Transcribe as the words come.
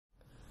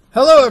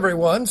Hello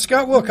everyone,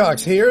 Scott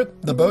Wilcox here,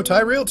 the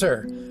Bowtie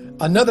Realtor.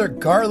 Another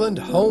Garland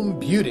home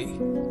beauty.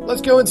 Let's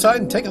go inside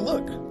and take a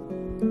look.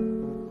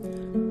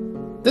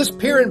 This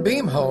pier and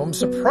beam home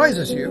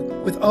surprises you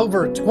with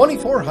over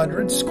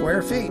 2,400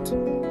 square feet.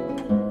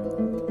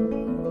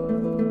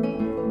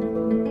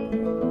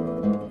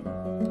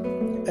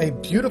 A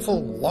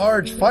beautiful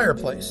large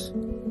fireplace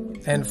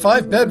and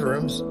 5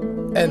 bedrooms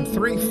and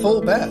 3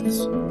 full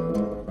baths.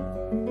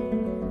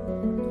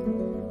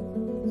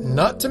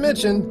 Not to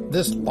mention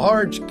this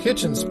large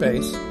kitchen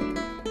space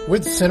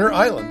with center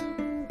island.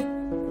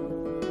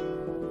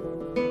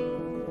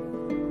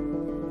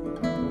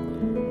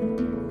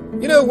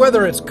 You know,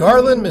 whether it's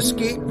Garland,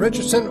 Mesquite,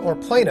 Richardson, or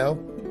Plano,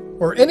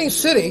 or any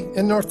city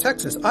in North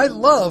Texas, I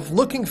love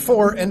looking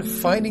for and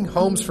finding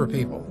homes for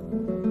people.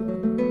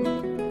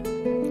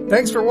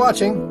 Thanks for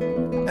watching,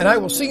 and I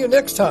will see you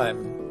next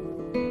time.